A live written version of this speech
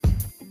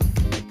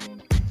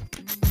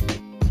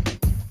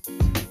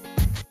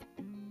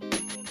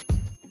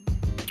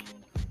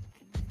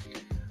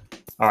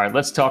All right,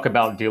 let's talk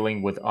about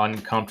dealing with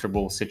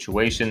uncomfortable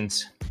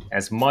situations.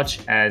 As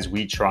much as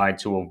we try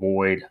to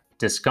avoid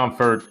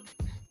discomfort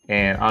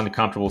and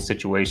uncomfortable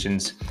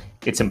situations,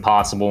 it's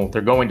impossible.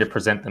 They're going to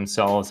present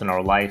themselves in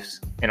our life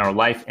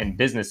and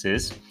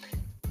businesses.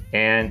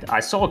 And I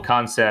saw a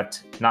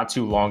concept not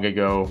too long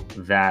ago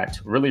that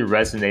really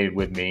resonated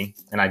with me,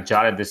 and I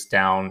jotted this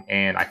down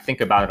and I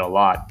think about it a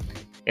lot.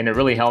 And it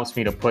really helps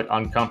me to put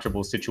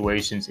uncomfortable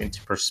situations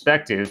into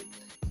perspective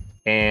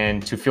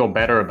and to feel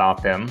better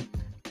about them,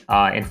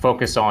 and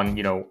focus on,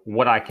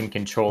 what I can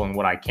control and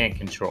what I can't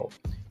control.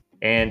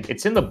 And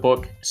it's in the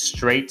book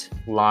Straight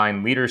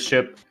Line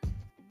Leadership.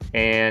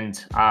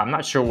 And I'm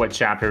not sure what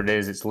chapter it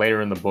is. It's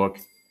later in the book,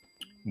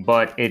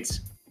 but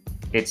it's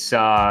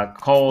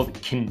called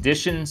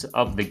Conditions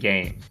of the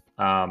Game.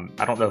 I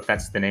don't know if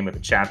that's the name of the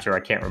chapter. I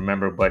can't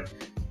remember, but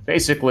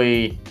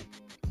basically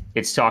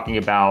it's talking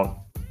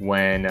about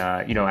when,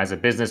 as a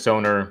business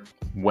owner,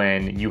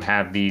 when you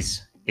have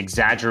these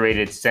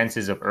exaggerated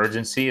senses of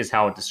urgency is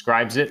how it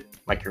describes it.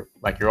 Like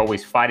you're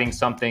always fighting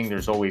something.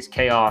 There's always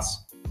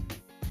chaos.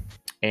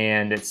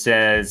 And it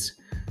says,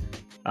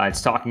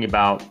 it's talking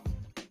about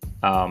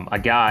a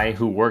guy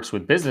who works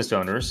with business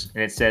owners.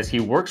 And it says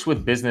he works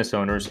with business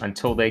owners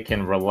until they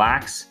can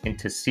relax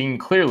into seeing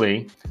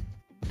clearly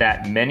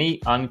that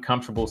many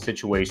uncomfortable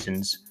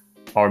situations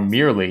are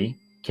merely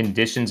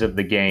conditions of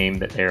the game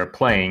that they are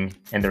playing,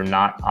 and they're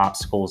not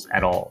obstacles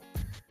at all.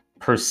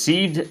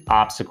 Perceived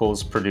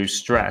obstacles produce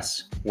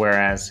stress,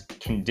 whereas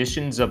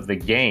conditions of the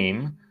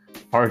game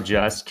are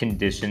just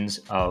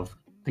conditions of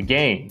the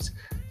game.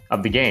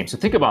 So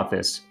think about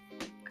this.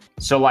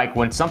 So like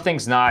when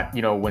something's not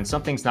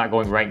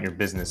going right in your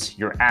business,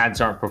 your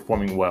ads aren't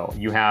performing well,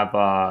 you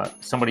have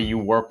somebody you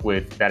work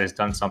with that has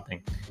done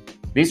something.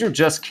 These are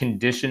just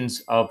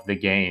conditions of the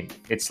game.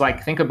 It's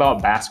like, think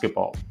about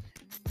basketball,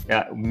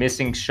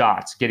 missing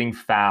shots, getting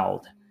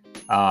fouled,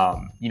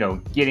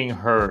 getting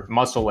hurt,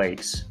 muscle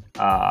aches,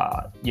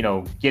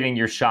 getting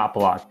your shot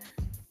blocked.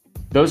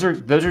 Those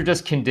are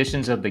just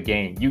conditions of the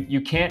game.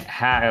 You can't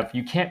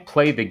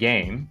play the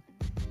game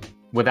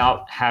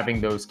without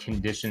having those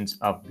conditions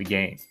of the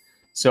game.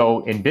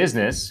 So in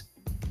business,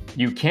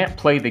 you can't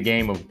play the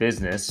game of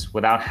business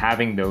without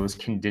having those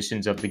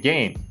conditions of the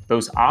game.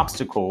 Those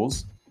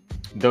obstacles,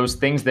 those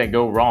things that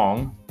go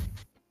wrong,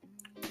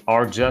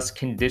 are just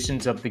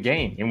conditions of the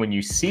game. And when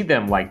you see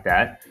them like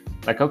that,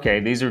 like, okay,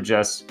 this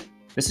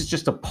is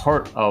just a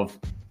part of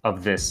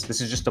this.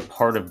 This is just a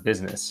part of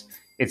business.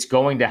 It's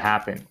going to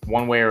happen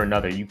one way or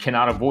another. You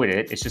cannot avoid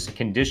it. It's just a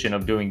condition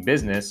of doing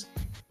business.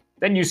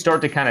 Then you start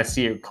to kind of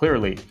see it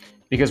clearly.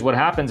 Because what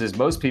happens is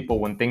most people,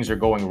 when things are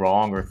going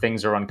wrong or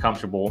things are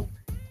uncomfortable,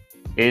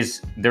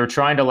 is they're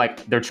trying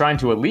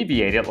to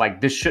alleviate it.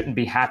 Like, this shouldn't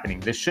be happening.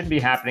 This shouldn't be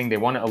happening. They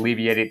want to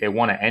alleviate it. They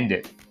want to end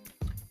it.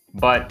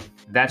 But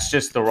that's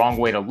just the wrong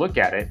way to look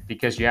at it,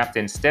 because you have to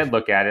instead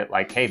look at it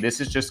like, hey,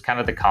 this is just kind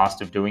of the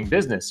cost of doing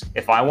business.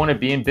 If I want to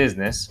be in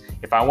business,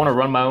 if I want to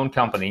run my own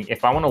company,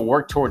 if I want to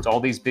work towards all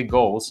these big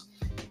goals,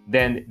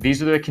 then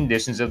these are the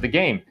conditions of the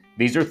game.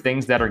 These are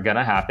things that are going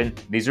to happen.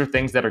 These are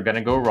things that are going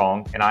to go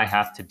wrong, and I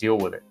have to deal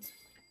with it.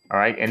 All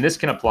right. And this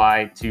can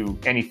apply to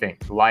anything,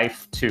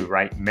 life too,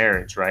 right?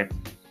 Marriage, right?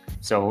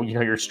 So,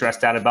 you're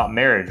stressed out about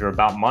marriage or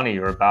about money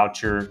or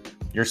about your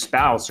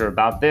spouse or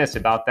about this,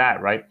 about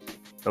that, right?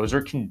 Those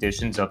are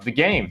conditions of the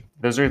game.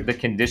 Those are the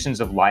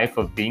conditions of life,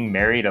 of being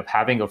married, of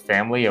having a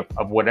family, of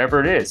whatever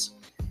it is.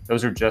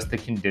 Those are just the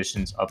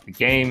conditions of the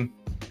game.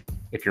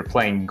 If you're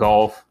playing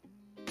golf,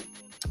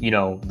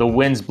 the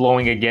wind's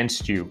blowing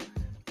against you,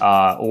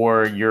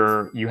 or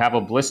you have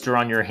a blister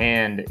on your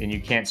hand and you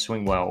can't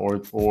swing well,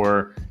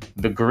 or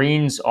the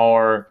greens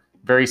are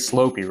very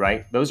slopey,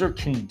 right? Those are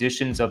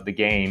conditions of the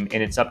game,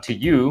 and it's up to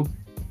you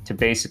to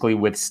basically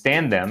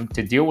withstand them,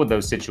 to deal with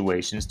those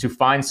situations, to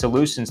find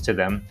solutions to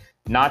them,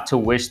 not to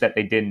wish that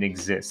they didn't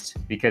exist,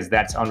 because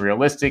that's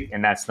unrealistic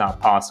and that's not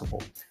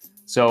possible.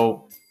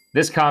 So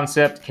this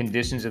concept,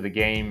 conditions of the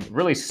game,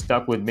 really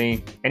stuck with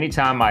me.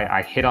 Anytime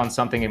I hit on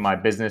something in my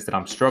business that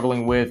I'm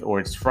struggling with or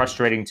it's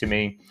frustrating to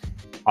me,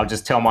 I'll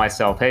just tell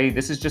myself, hey,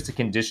 this is just a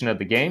condition of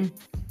the game.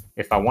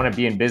 If I want to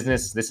be in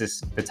business, this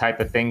is the type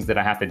of things that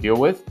I have to deal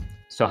with.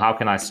 So how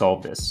can I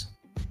solve this?